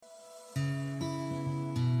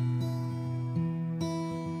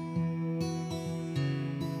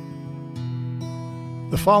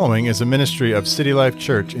The following is a ministry of City Life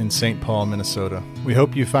Church in St. Paul, Minnesota. We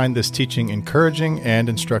hope you find this teaching encouraging and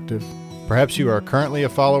instructive. Perhaps you are currently a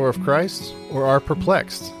follower of Christ or are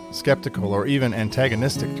perplexed, skeptical, or even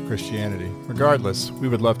antagonistic to Christianity. Regardless, we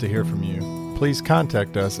would love to hear from you. Please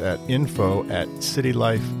contact us at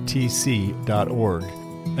info@citylifetc.org.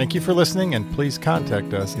 Thank you for listening, and please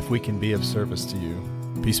contact us if we can be of service to you.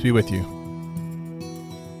 Peace be with you.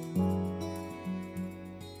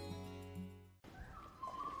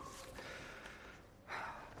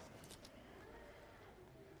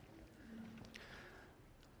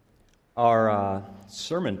 Our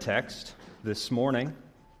sermon text this morning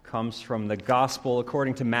comes from the Gospel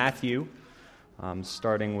according to Matthew,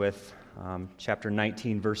 starting with chapter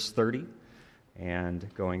 19, verse 30, and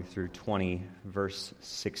going through 20, verse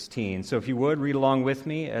 16. So if you would, read along with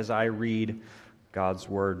me as I read God's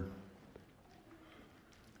Word.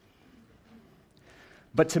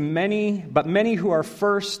 But many who are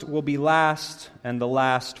first will be last, and the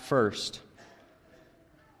last first.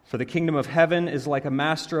 For the kingdom of heaven is like a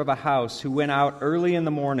master of a house who went out early in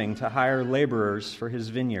the morning to hire laborers for his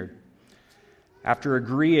vineyard. After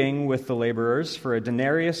agreeing with the laborers for a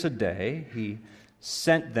denarius a day, he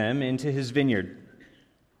sent them into his vineyard.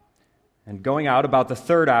 And going out about the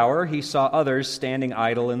third hour, he saw others standing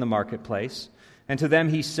idle in the marketplace. And to them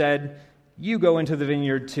he said, "You go into the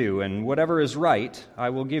vineyard too, and whatever is right I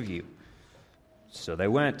will give you." So they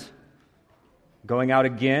went. Going out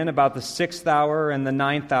again about the 6th hour and the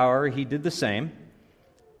 9th hour, he did the same.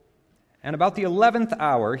 And about the 11th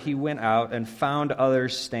hour, he went out and found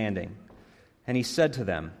others standing. And he said to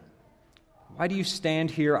them, "Why do you stand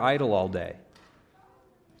here idle all day?"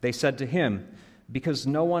 They said to him, "Because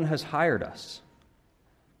no one has hired us."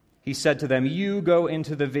 He said to them, "You go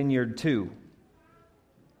into the vineyard too."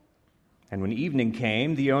 And when evening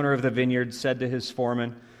came, the owner of the vineyard said to his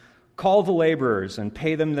foreman, "Call the laborers and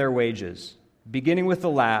pay them their wages, beginning with the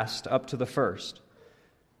last up to the first."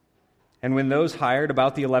 And when those hired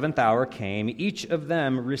about the 11th hour came, each of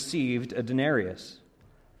them received a denarius.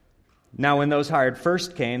 Now when those hired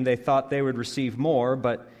first came, they thought they would receive more,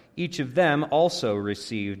 but each of them also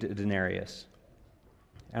received a denarius.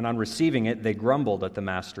 And on receiving it, they grumbled at the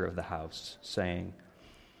master of the house, saying,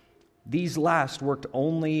 "These last worked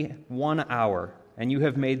only 1 hour, and you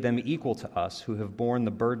have made them equal to us who have borne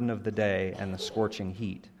the burden of the day and the scorching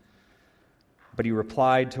heat." But he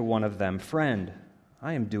replied to one of them, "Friend,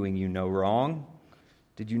 I am doing you no wrong.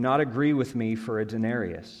 Did you not agree with me for a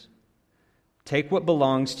denarius? Take what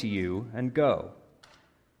belongs to you and go.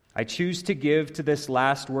 I choose to give to this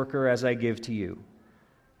last worker as I give to you.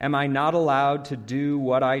 Am I not allowed to do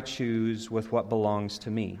what I choose with what belongs to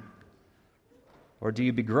me? Or do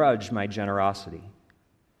you begrudge my generosity?"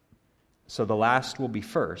 So the last will be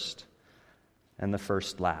first, and the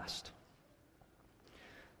first last.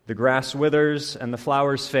 The grass withers and the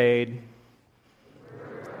flowers fade.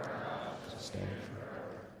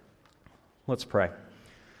 Let's pray.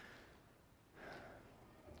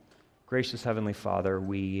 Gracious Heavenly Father,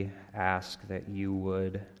 we ask that you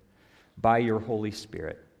would, by your Holy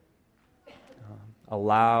Spirit,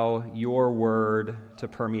 allow your word to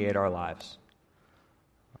permeate our lives.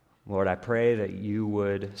 Lord, I pray that you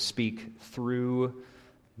would speak through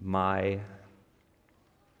my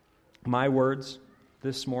words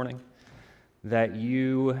this morning, that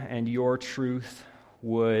you and your truth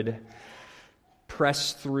would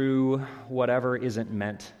press through whatever isn't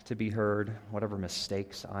meant to be heard, whatever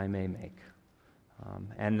mistakes I may make,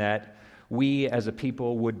 and that we as a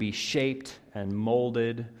people would be shaped and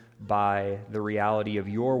molded by the reality of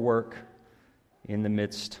your work in the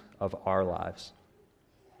midst of our lives.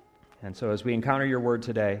 And so as we encounter your word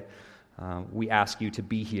today, we ask you to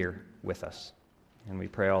be here with us. And we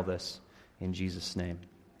pray all this in Jesus' name.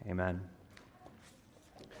 Amen.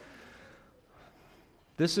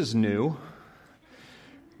 This is new.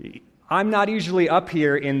 I'm not usually up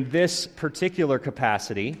here in this particular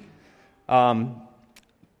capacity. For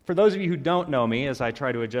those of you who don't know me, as I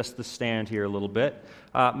try to adjust the stand here a little bit,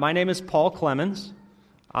 my name is Paul Clemens.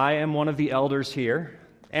 I am one of the elders here,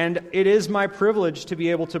 and it is my privilege to be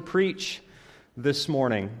able to preach this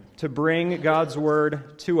morning, to bring God's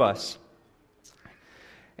word to us.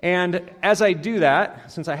 And as I do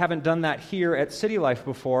that, since I haven't done that here at City Life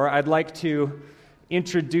before, I'd like to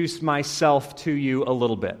introduce myself to you a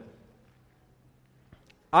little bit.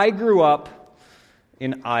 I grew up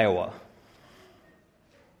in Iowa.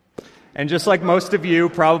 And just like most of you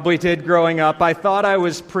probably did growing up, I thought I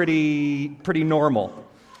was pretty normal.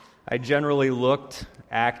 I generally looked,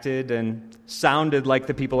 acted, and sounded like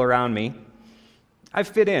the people around me. I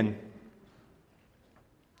fit in.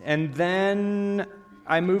 And then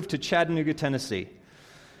I moved to Chattanooga, Tennessee.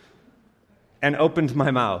 and opened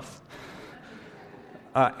my mouth.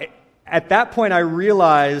 At that point, I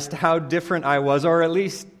realized how different I was, or at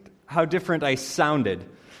least how different I sounded.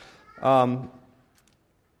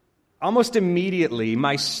 Almost immediately,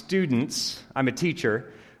 my students, I'm a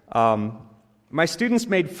teacher, my students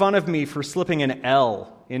made fun of me for slipping an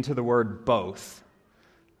L into the word both.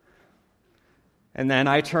 And then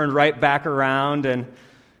I turned right back around and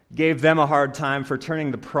gave them a hard time for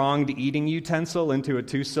turning the pronged eating utensil into a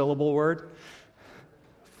 2-syllable word.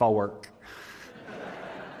 Fork.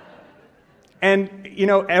 And,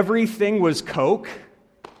 everything was Coke.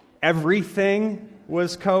 Everything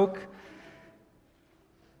was Coke.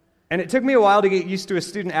 And it took me a while to get used to a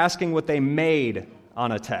student asking what they made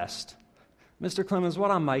on a test. Mr. Clemens,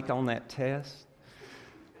 what I make on that test?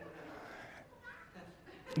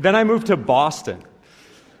 Then I moved to Boston.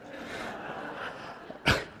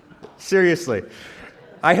 Seriously.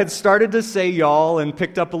 I had started to say y'all and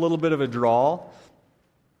picked up a little bit of a drawl.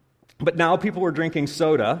 But now people were drinking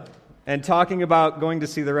soda and talking about going to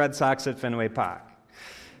see the Red Sox at Fenway Park.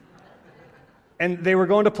 And they were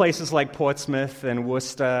going to places like Portsmouth and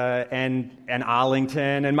Worcester and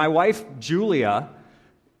Arlington. And my wife, Julia,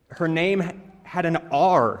 her name had an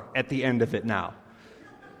R at the end of it now.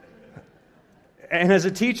 And as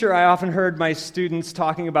a teacher, I often heard my students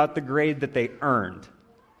talking about the grade that they earned.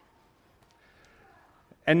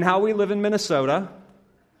 And now we live in Minnesota,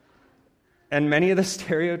 and many of the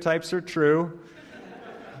stereotypes are true,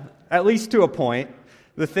 at least to a point.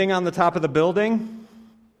 The thing on the top of the building,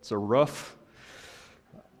 it's a roof.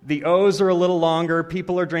 The O's are a little longer.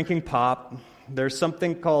 People are drinking pop. There's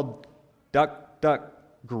something called duck, duck,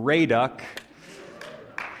 gray duck.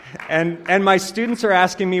 And my students are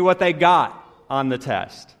asking me what they got on the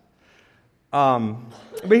test. But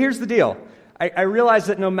here's the deal. I realize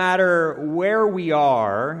that no matter where we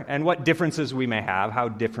are and what differences we may have, how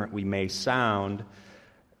different we may sound,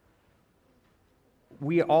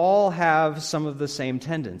 we all have some of the same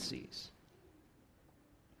tendencies.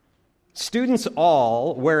 Students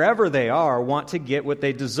all, wherever they are, want to get what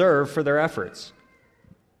they deserve for their efforts.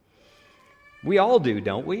 We all do,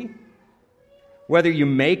 don't we? Whether you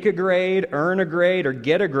make a grade, earn a grade, or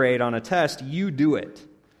get a grade on a test, you do it.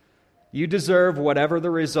 You deserve whatever the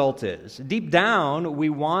result is. Deep down, we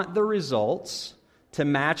want the results to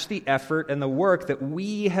match the effort and the work that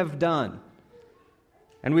we have done.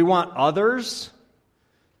 And we want others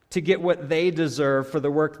to get what they deserve for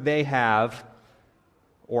the work they have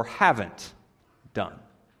or haven't done.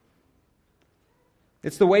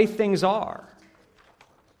 It's the way things are.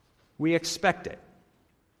 We expect it.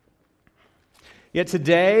 Yet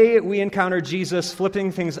today, we encounter Jesus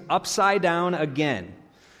flipping things upside down again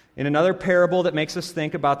in another parable that makes us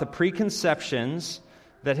think about the preconceptions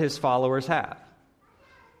that his followers have.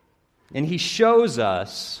 And he shows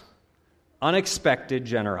us unexpected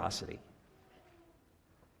generosity.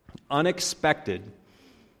 Unexpected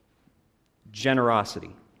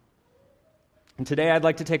generosity. And today I'd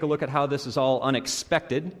like to take a look at how this is all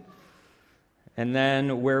unexpected, and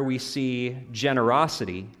then where we see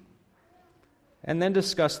generosity, and then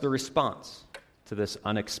discuss the response to this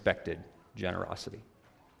unexpected generosity.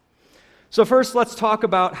 So first, let's talk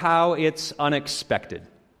about how it's unexpected.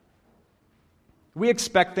 We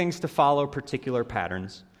expect things to follow particular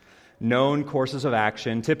patterns, known courses of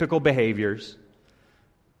action, typical behaviors.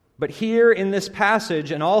 But here in this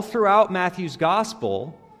passage and all throughout Matthew's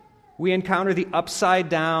gospel, we encounter the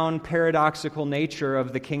upside-down, paradoxical nature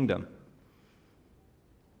of the kingdom.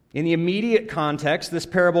 In the immediate context, this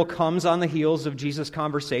parable comes on the heels of Jesus'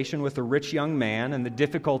 conversation with a rich young man and the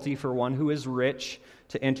difficulty for one who is rich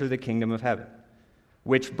to enter the kingdom of heaven,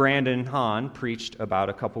 which Brandon Hahn preached about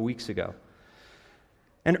a couple weeks ago.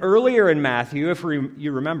 And earlier in Matthew, if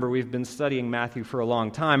you remember, we've been studying Matthew for a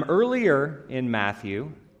long time. Earlier in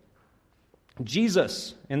Matthew,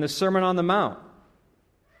 Jesus, in the Sermon on the Mount,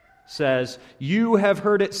 says, "You have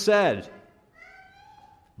heard it said,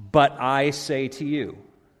 but I say to you."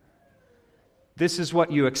 This is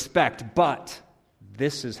what you expect, but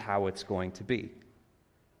this is how it's going to be.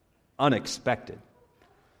 Unexpected.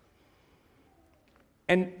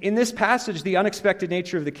 And in this passage, the unexpected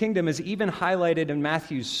nature of the kingdom is even highlighted in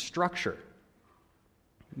Matthew's structure.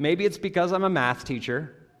 Maybe it's because I'm a math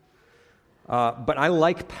teacher, but I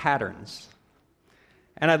like patterns.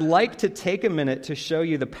 And I'd like to take a minute to show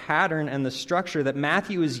you the pattern and the structure that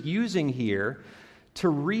Matthew is using here to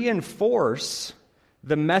reinforce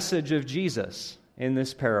the message of Jesus in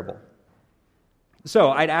this parable. So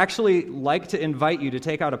I'd actually like to invite you to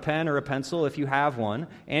take out a pen or a pencil if you have one,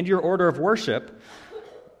 and your order of worship,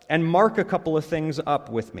 and mark a couple of things up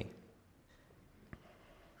with me.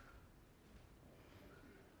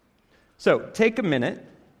 So take a minute,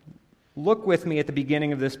 look with me at the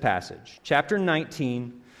beginning of this passage, chapter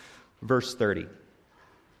 19, verse 30.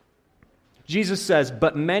 Jesus says,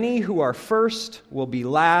 "But many who are first will be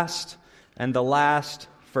last, and the last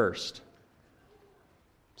first."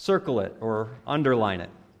 Circle it or underline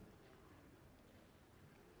it.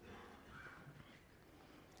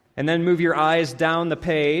 And then move your eyes down the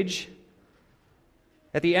page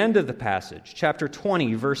at the end of the passage, chapter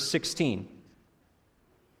 20, verse 16.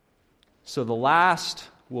 So the last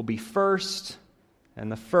will be first,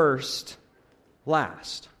 and the first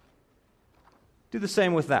last. Do the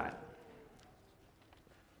same with that.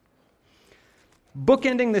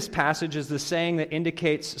 Bookending this passage is the saying that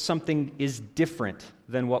indicates something is different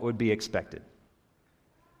than what would be expected.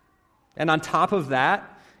 And on top of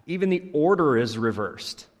that, even the order is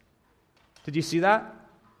reversed. Did you see that?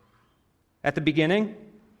 At the beginning,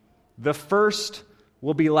 the first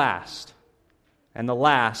will be last, and the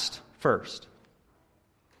last first.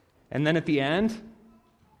 And then at the end,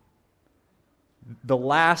 the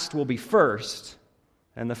last will be first,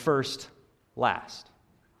 and the first last.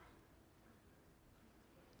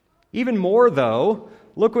 Even more, though,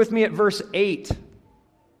 look with me at verse 8.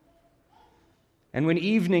 "And when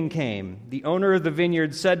evening came, the owner of the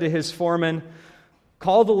vineyard said to his foreman,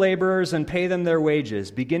 'Call the laborers and pay them their wages,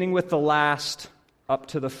 beginning with the last up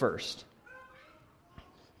to the first.'"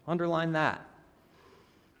 Underline that.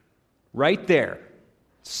 Right there,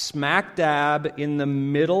 smack dab in the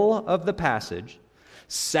middle of the passage,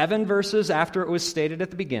 7 verses after it was stated at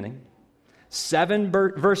the beginning, 7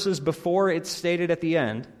 verses before it's stated at the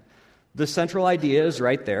end, the central idea is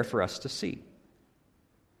right there for us to see.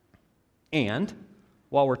 And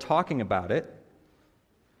while we're talking about it,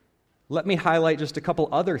 let me highlight just a couple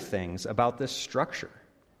other things about this structure.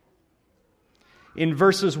 In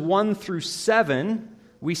verses 1 through 7,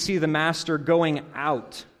 we see the master going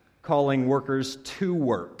out, calling workers to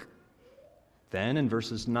work. Then in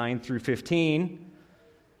verses 9 through 15,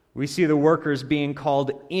 we see the workers being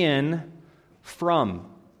called in from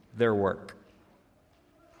their work.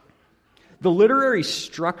 The literary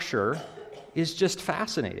structure is just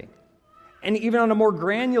fascinating. And even on a more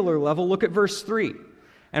granular level, look at verse 3.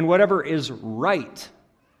 "And whatever is right,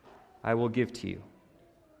 I will give to you."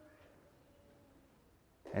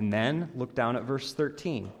 And then look down at verse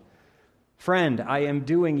 13. "Friend, I am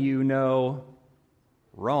doing you no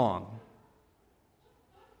wrong."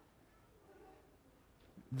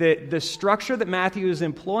 The structure that Matthew is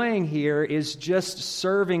employing here is just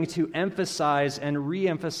serving to emphasize and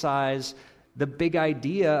re-emphasize the big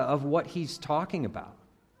idea of what he's talking about.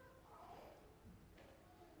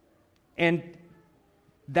 And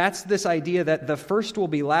that's this idea that the first will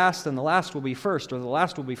be last and the last will be first, or the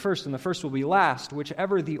last will be first and the first will be last,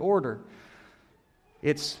 whichever the order.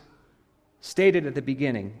 It's stated at the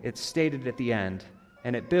beginning, it's stated at the end,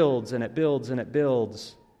 and it builds and it builds and it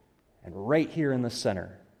builds, and right here in the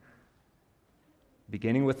center,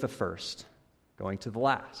 beginning with the first, going to the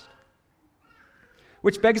last.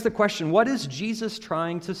 Which begs the question, what is Jesus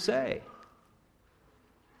trying to say?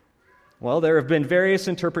 Well, there have been various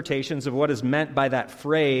interpretations of what is meant by that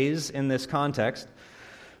phrase in this context.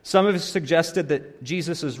 Some have suggested that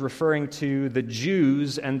Jesus is referring to the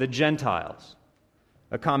Jews and the Gentiles,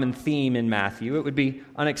 a common theme in Matthew. It would be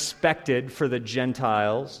unexpected for the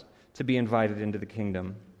Gentiles to be invited into the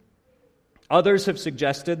kingdom. Others have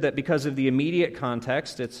suggested that because of the immediate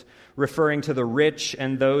context, it's referring to the rich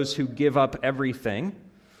and those who give up everything.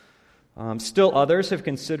 Still others have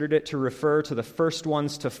considered it to refer to the first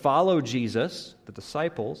ones to follow Jesus, the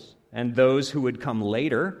disciples, and those who would come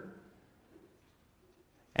later.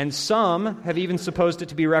 And some have even supposed it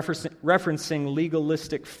to be referencing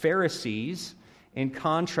legalistic Pharisees in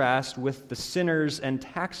contrast with the sinners and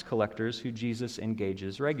tax collectors who Jesus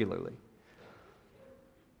engages regularly.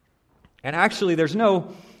 And actually, there's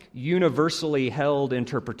no universally held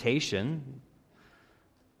interpretation.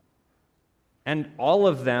 And all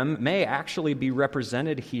of them may actually be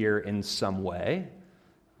represented here in some way.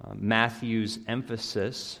 Matthew's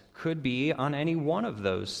emphasis could be on any one of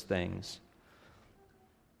those things.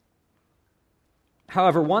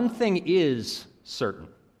 However, one thing is certain.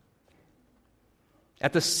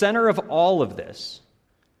 At the center of all of this,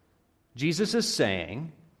 Jesus is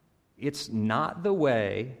saying, it's not the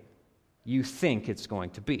way you think it's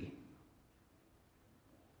going to be.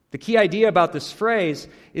 The key idea about this phrase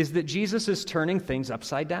is that Jesus is turning things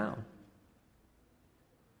upside down.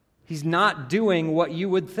 He's not doing what you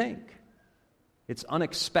would think. It's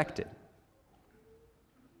unexpected.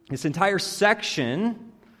 This entire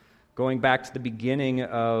section, going back to the beginning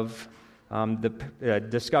of the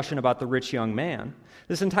discussion about the rich young man,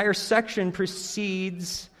 this entire section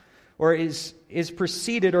precedes or is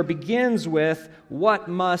preceded or begins with, "What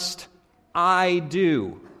must I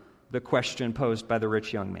do?" The question posed by the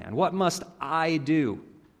rich young man. What must I do?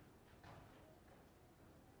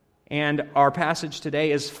 And our passage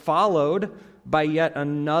today is followed by yet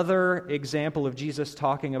another example of Jesus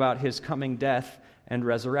talking about his coming death and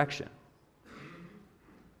resurrection.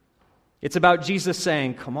 It's about Jesus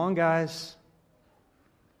saying, "Come on, guys."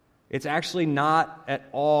 It's actually not at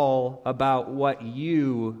all about what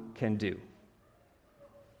you can do.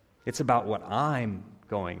 It's about what I'm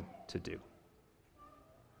going to do.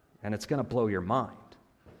 And it's going to blow your mind.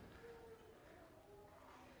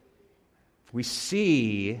 We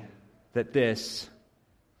see that this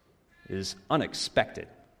is unexpected.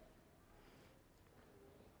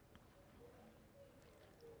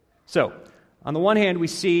 So, on the one hand, we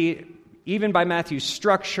see, even by Matthew's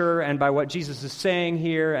structure and by what Jesus is saying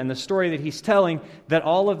here and the story that he's telling, that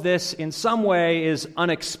all of this in some way is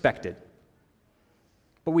unexpected.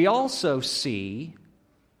 But we also see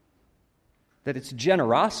that it's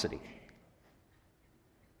generosity.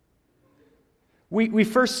 We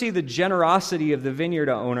first see the generosity of the vineyard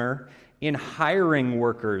owner in hiring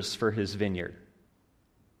workers for his vineyard.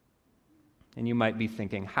 And you might be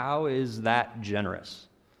thinking, how is that generous?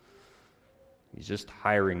 He's just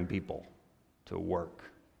hiring people to work.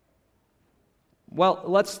 Well,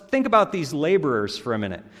 let's think about these laborers for a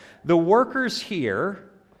minute. The workers here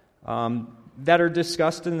that are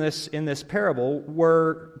discussed in this parable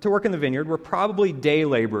were to work in the vineyard were probably day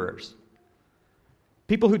laborers.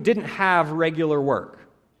 People who didn't have regular work.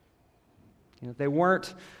 They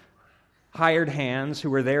weren't hired hands who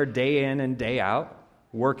were there day in and day out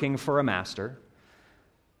working for a master.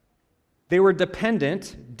 They were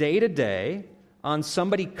dependent day to day on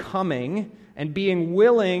somebody coming and being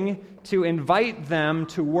willing to invite them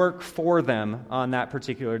to work for them on that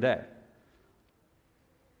particular day.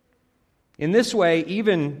 In this way,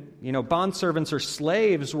 even, bondservants or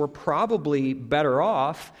slaves were probably better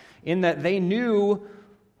off in that they knew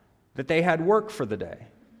that they had work for the day,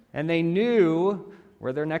 and they knew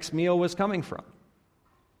where their next meal was coming from.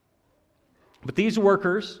 But these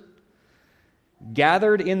workers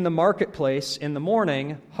gathered in the marketplace in the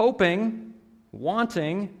morning, hoping,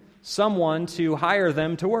 wanting someone to hire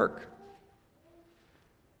them to work.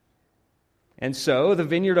 And so the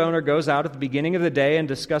vineyard owner goes out at the beginning of the day and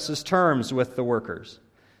discusses terms with the workers.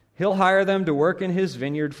 He'll hire them to work in his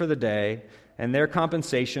vineyard for the day, and their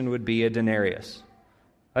compensation would be a denarius,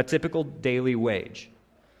 a typical daily wage.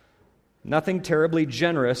 Nothing terribly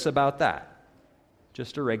generous about that,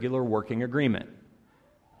 just a regular working agreement.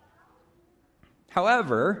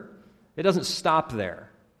 However, it doesn't stop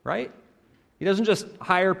there, right? He doesn't just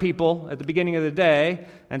hire people at the beginning of the day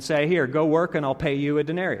and say, "Here, go work and I'll pay you a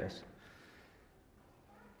denarius."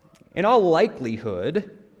 In all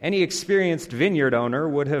likelihood, any experienced vineyard owner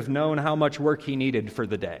would have known how much work he needed for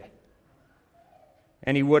the day.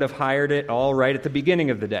 And he would have hired it all right at the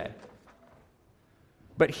beginning of the day.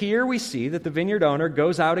 But here we see that the vineyard owner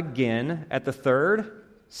goes out again at the 3rd,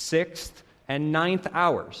 6th, and 9th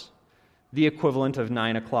hours, the equivalent of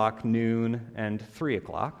 9 o'clock, noon, and 3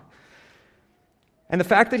 o'clock. And the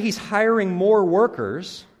fact that he's hiring more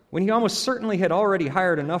workers, when he almost certainly had already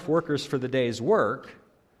hired enough workers for the day's work,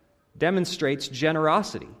 demonstrates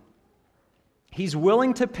generosity. He's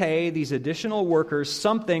willing to pay these additional workers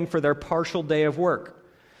something for their partial day of work,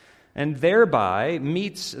 and thereby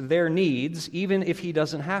meets their needs even if he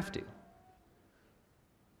doesn't have to.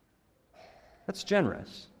 That's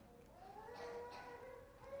generous.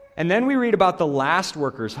 And then we read about the last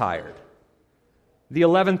workers hired, the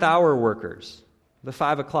 11th hour workers, the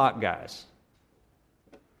 5 o'clock guys.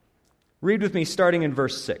 Read with me starting in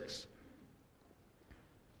verse 6.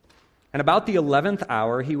 And about the 11th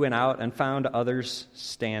hour he went out and found others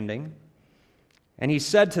standing. And he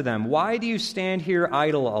said to them, "Why do you stand here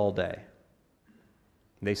idle all day?"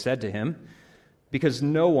 They said to him, "Because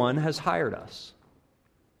no one has hired us."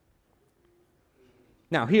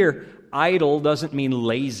 Now here, idle doesn't mean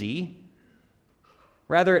lazy.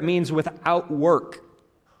 Rather, it means without work.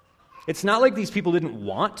 It's not like these people didn't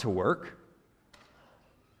want to work.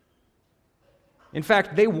 In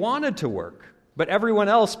fact, they wanted to work, but everyone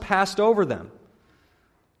else passed over them,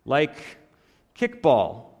 like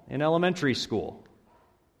kickball in elementary school.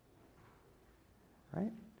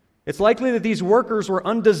 Right? It's likely that these workers were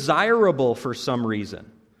undesirable for some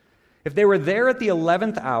reason. If they were there at the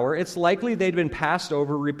 11th hour, it's likely they'd been passed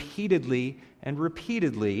over repeatedly and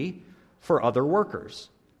repeatedly for other workers.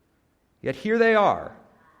 Yet here they are,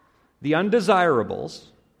 the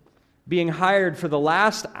undesirables, being hired for the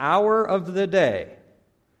last hour of the day.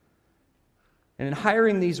 And in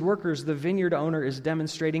hiring these workers, the vineyard owner is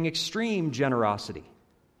demonstrating extreme generosity.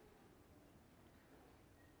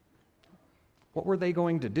 What were they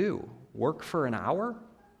going to do? Work for an hour?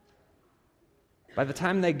 By the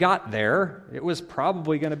time they got there, it was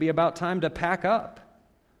probably going to be about time to pack up.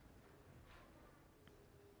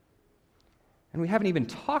 And we haven't even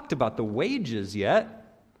talked about the wages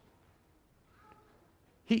yet.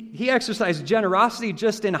 He exercised generosity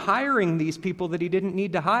just in hiring these people that he didn't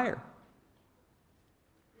need to hire.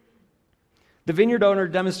 The vineyard owner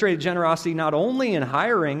demonstrated generosity not only in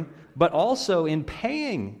hiring, but also in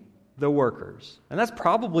paying the workers. And that's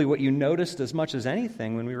probably what you noticed as much as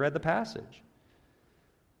anything when we read the passage.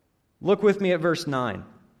 Look with me at verse 9.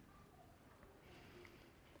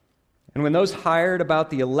 And when those hired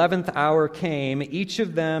about the 11th hour came, each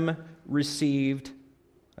of them received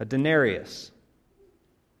a denarius.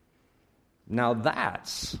 Now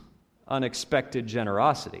that's unexpected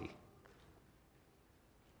generosity.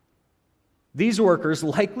 These workers,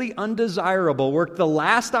 likely undesirable, worked the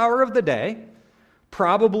last hour of the day,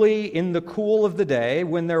 probably in the cool of the day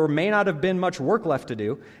when there may not have been much work left to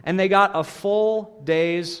do, and they got a full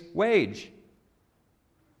day's wage.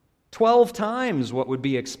 12 times what would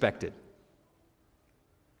be expected.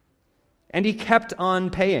 And he kept on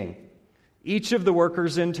paying each of the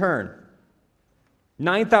workers in turn.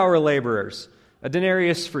 9th hour laborers, a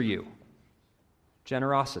denarius for you.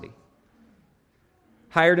 Generosity.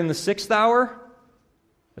 Hired in the 6th hour,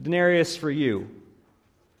 a denarius for you.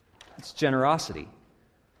 That's generosity.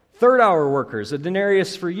 3rd hour workers, a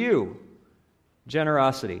denarius for you.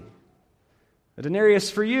 Generosity. A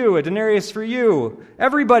denarius for you, a denarius for you.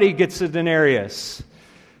 Everybody gets a denarius.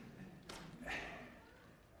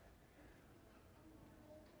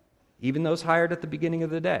 Even those hired at the beginning of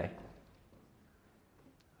the day.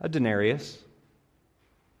 A denarius.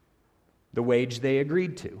 The wage they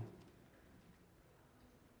agreed to.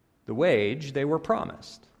 The wage they were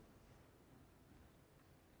promised.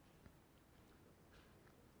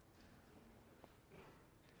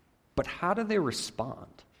 But how do they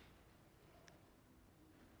respond?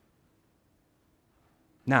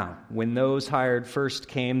 Now, when those hired first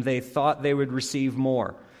came, they thought they would receive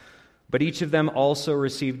more. But each of them also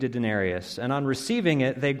received a denarius, and on receiving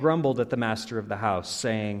it, they grumbled at the master of the house,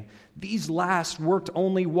 saying, "These last worked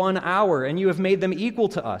only 1 hour, and you have made them equal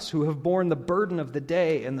to us, who have borne the burden of the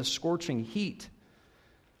day and the scorching heat."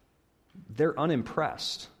 They're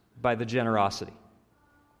unimpressed by the generosity.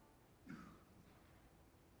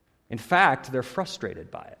 In fact, they're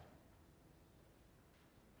frustrated by it.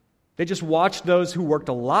 They just watched those who worked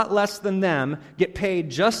a lot less than them get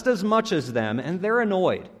paid just as much as them, and they're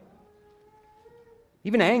annoyed.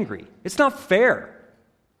 Even angry. It's not fair.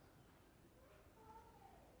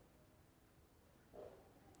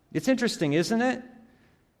 It's interesting, isn't it?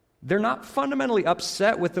 They're not fundamentally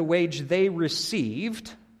upset with the wage they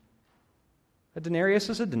received. A denarius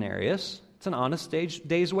is a denarius. It's an honest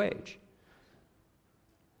day's wage.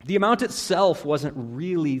 The amount itself wasn't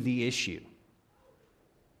really the issue.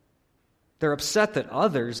 They're upset that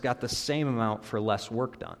others got the same amount for less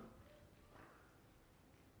work done.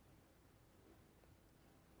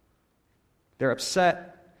 They're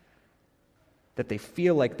upset that they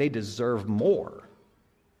feel like they deserve more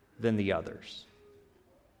than the others.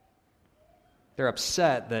 They're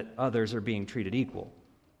upset that others are being treated equal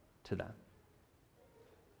to them.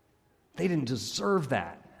 They didn't deserve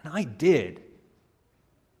that, and I did.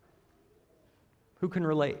 Who can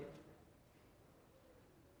relate?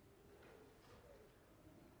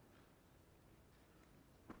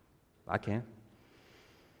 I can.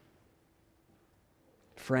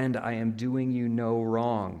 Friend, I am doing you no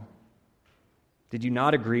wrong. Did you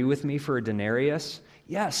not agree with me for a denarius?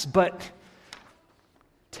 Yes, but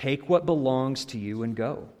take what belongs to you and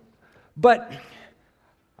go. But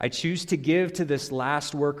I choose to give to this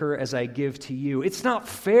last worker as I give to you. It's not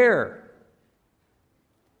fair.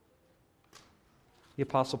 The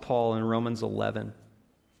Apostle Paul in Romans 11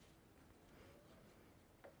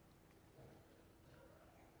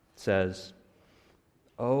 says,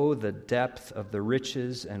 "Oh, the depth of the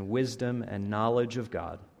riches and wisdom and knowledge of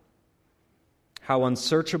God. How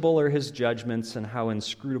unsearchable are his judgments and how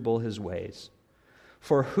inscrutable his ways.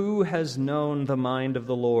 For who has known the mind of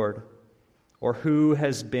the Lord, or who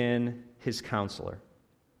has been his counselor?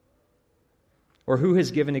 Or who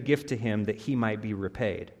has given a gift to him that he might be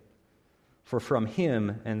repaid? For from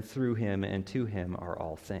him and through him and to him are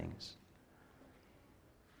all things."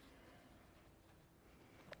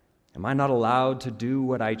 Am I not allowed to do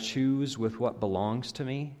what I choose with what belongs to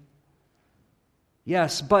me?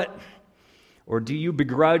 Yes, but, or do you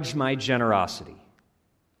begrudge my generosity?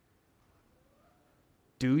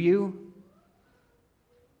 Do you?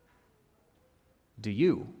 do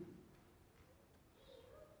you?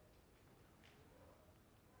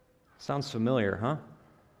 Sounds familiar, huh?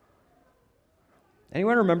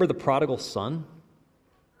 Anyone remember the prodigal son?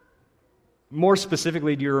 More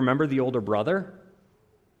specifically, do you remember the older brother?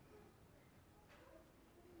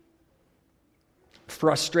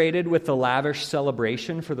 Frustrated with the lavish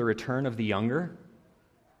celebration for the return of the younger?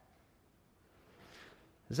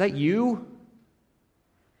 Is that you?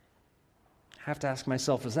 I have to ask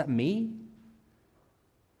myself, is that me?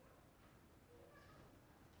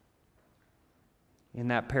 In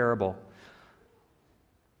that parable,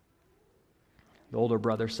 the older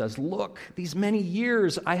brother says, "Look, these many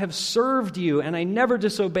years I have served you, and I never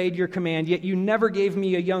disobeyed your command, yet you never gave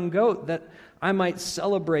me a young goat that I might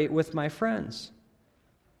celebrate with my friends.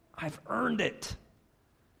 I've earned it.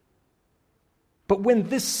 But when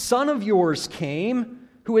this son of yours came,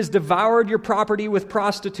 who has devoured your property with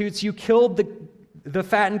prostitutes, you killed the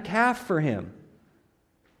fattened calf for him.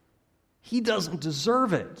 He doesn't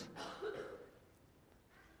deserve it."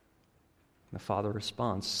 The father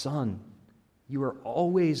responds, "Son, you are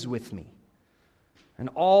always with me, and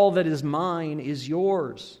all that is mine is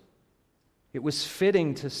yours. It was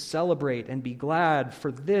fitting to celebrate and be glad,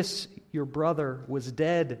 for this your brother was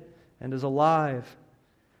dead and is alive.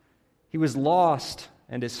 He was lost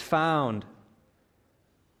and is found.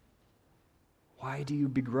 Why do you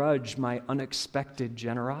begrudge my unexpected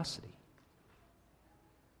generosity?"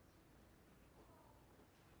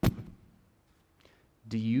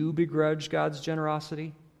 Do you begrudge God's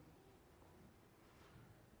generosity?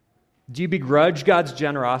 Do you begrudge God's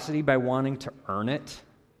generosity by wanting to earn it?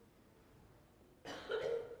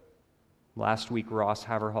 Last week, Ross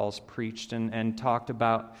Haverhals preached and talked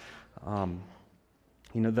about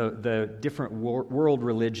the different world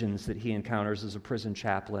religions that he encounters as a prison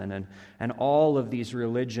chaplain, and all of these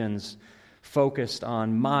religions focused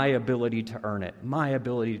on my ability to earn it, my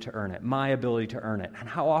ability to earn it, my ability to earn it. And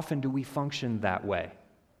how often do we function that way?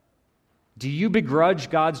 Do you begrudge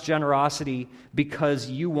God's generosity because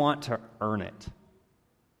you want to earn it?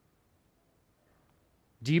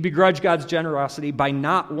 Do you begrudge God's generosity by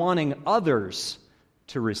not wanting others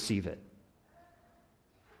to receive it?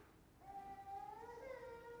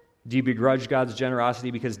 Do you begrudge God's generosity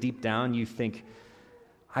because deep down you think,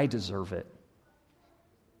 I deserve it,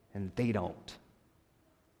 and they don't?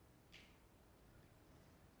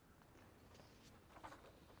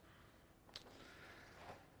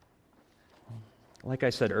 Like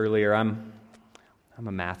I said earlier, I'm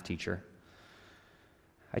a math teacher.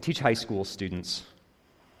 I teach high school students.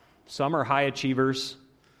 Some are high achievers,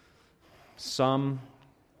 some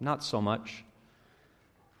not so much.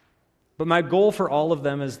 But my goal for all of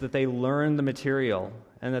them is that they learn the material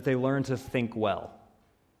and that they learn to think well.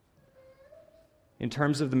 In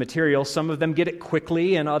terms of the material, some of them get it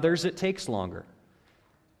quickly and others it takes longer.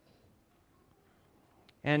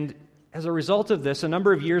 And as a result of this, a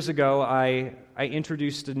number of years ago, I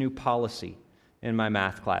introduced a new policy in my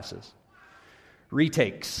math classes.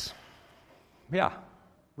 Retakes. Yeah,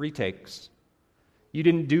 retakes. You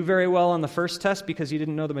didn't do very well on the first test because you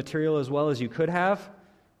didn't know the material as well as you could have.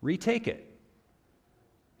 Retake it.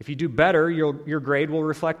 If you do better, your grade will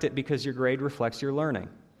reflect it because your grade reflects your learning,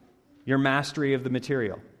 your mastery of the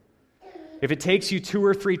material. If it takes you 2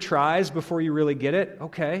 or 3 tries before you really get it,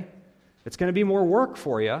 okay, it's going to be more work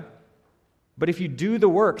for you. But if you do the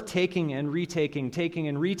work, taking and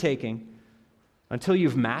retaking, until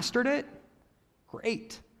you've mastered it,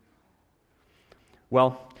 great.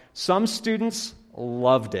 Well, some students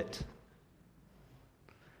loved it.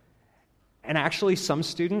 And actually, some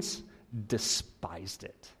students despised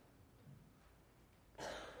it.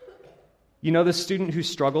 You know the student who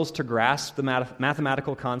struggles to grasp the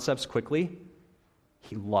mathematical concepts quickly?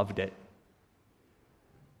 He loved it.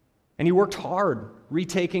 And he worked hard,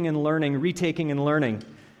 retaking and learning.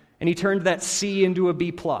 And he turned that C into a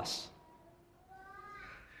B+.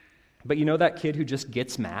 But you know that kid who just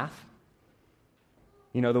gets math?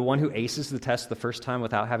 You know, the one who aces the test the first time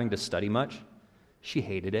without having to study much? She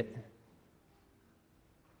hated it.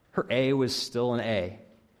 Her A was still an A.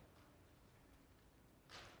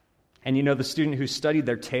 And you know the student who studied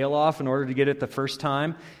their tail off in order to get it the first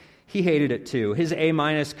time? He hated it too. His A-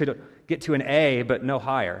 could get to an A, but no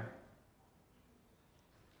higher.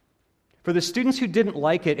 For the students who didn't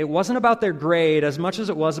like it, it wasn't about their grade as much as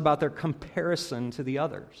it was about their comparison to the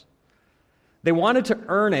others. They wanted to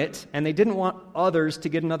earn it, and they didn't want others to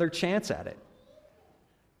get another chance at it.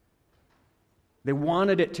 They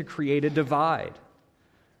wanted it to create a divide.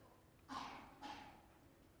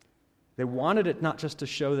 They wanted it not just to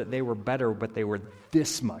show that they were better, but they were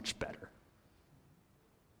this much better.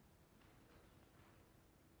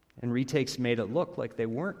 and retakes made it look like they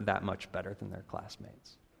weren't that much better than their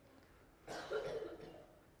classmates.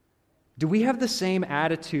 Do we have the same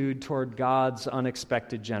attitude toward God's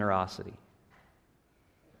unexpected generosity?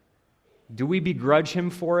 Do we begrudge him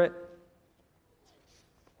for it?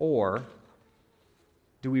 Or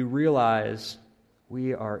do we realize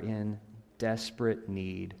we are in desperate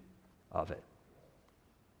need of it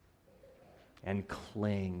and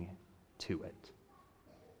cling to it?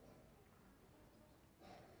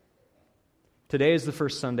 Today is the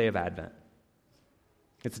first Sunday of Advent.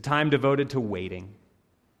 It's a time devoted to waiting.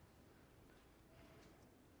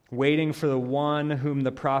 Waiting for the one whom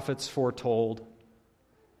the prophets foretold,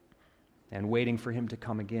 and waiting for him to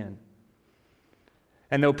come again.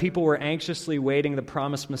 And though people were anxiously waiting the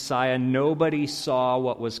promised Messiah, nobody saw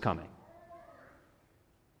what was coming.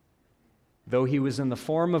 Though he was in the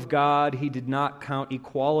form of God, he did not count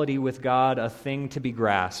equality with God a thing to be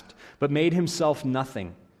grasped, but made himself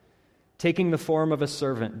nothing, taking the form of a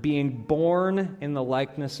servant, being born in the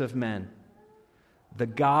likeness of men. The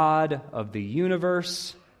God of the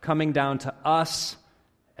universe coming down to us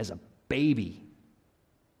as a baby.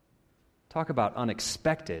 Talk about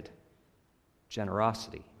unexpected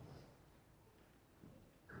generosity.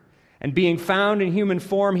 And being found in human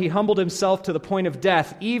form, he humbled himself to the point of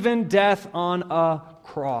death, even death on a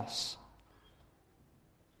cross.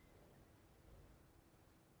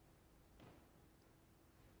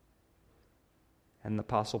 And the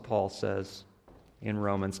Apostle Paul says in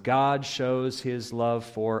Romans, God shows his love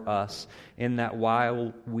for us in that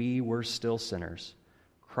while we were still sinners,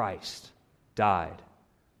 Christ died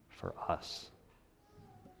for us.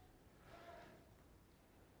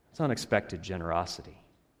 It's unexpected generosity.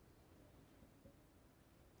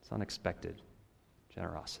 It's unexpected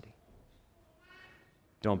generosity.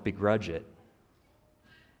 Don't begrudge it.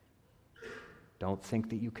 Don't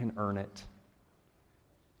think that you can earn it.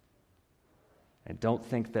 And don't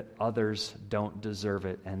think that others don't deserve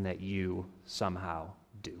it and that you somehow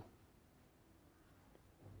do.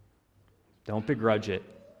 Don't begrudge it.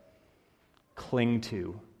 Cling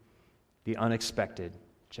to the unexpected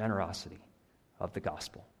generosity of the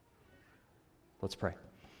gospel. Let's pray.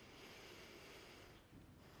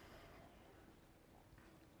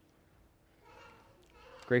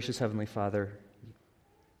 Gracious Heavenly Father,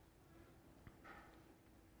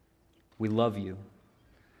 we love you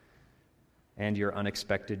and your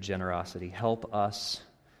unexpected generosity. Help us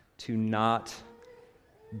to not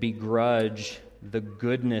begrudge the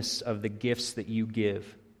goodness of the gifts that you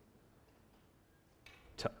give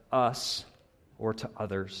to us or to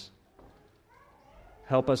others.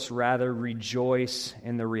 Help us rather rejoice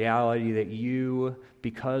in the reality that you,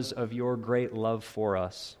 because of your great love for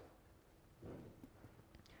us,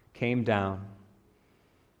 came down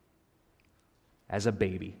as a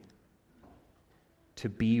baby to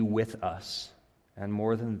be with us, and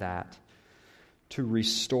more than that, to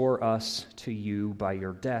restore us to you by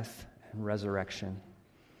your death and resurrection.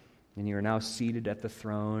 And you are now seated at the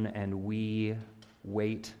throne, and we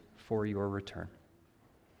wait for your return.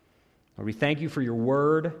 Lord, we thank you for your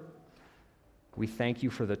word. We thank you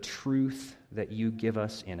for the truth that you give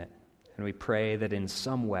us in it. And we pray that in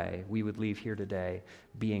some way we would leave here today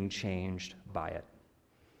being changed by it.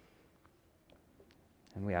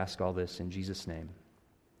 And we ask all this in Jesus' name.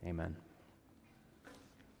 Amen.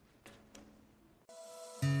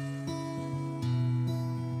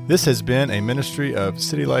 This has been a ministry of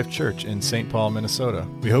City Life Church in St. Paul, Minnesota.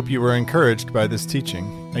 We hope you were encouraged by this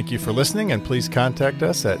teaching. Thank you for listening, and please contact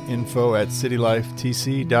us at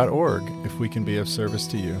info@citylifetc.org if we can be of service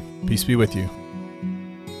to you. Peace be with you.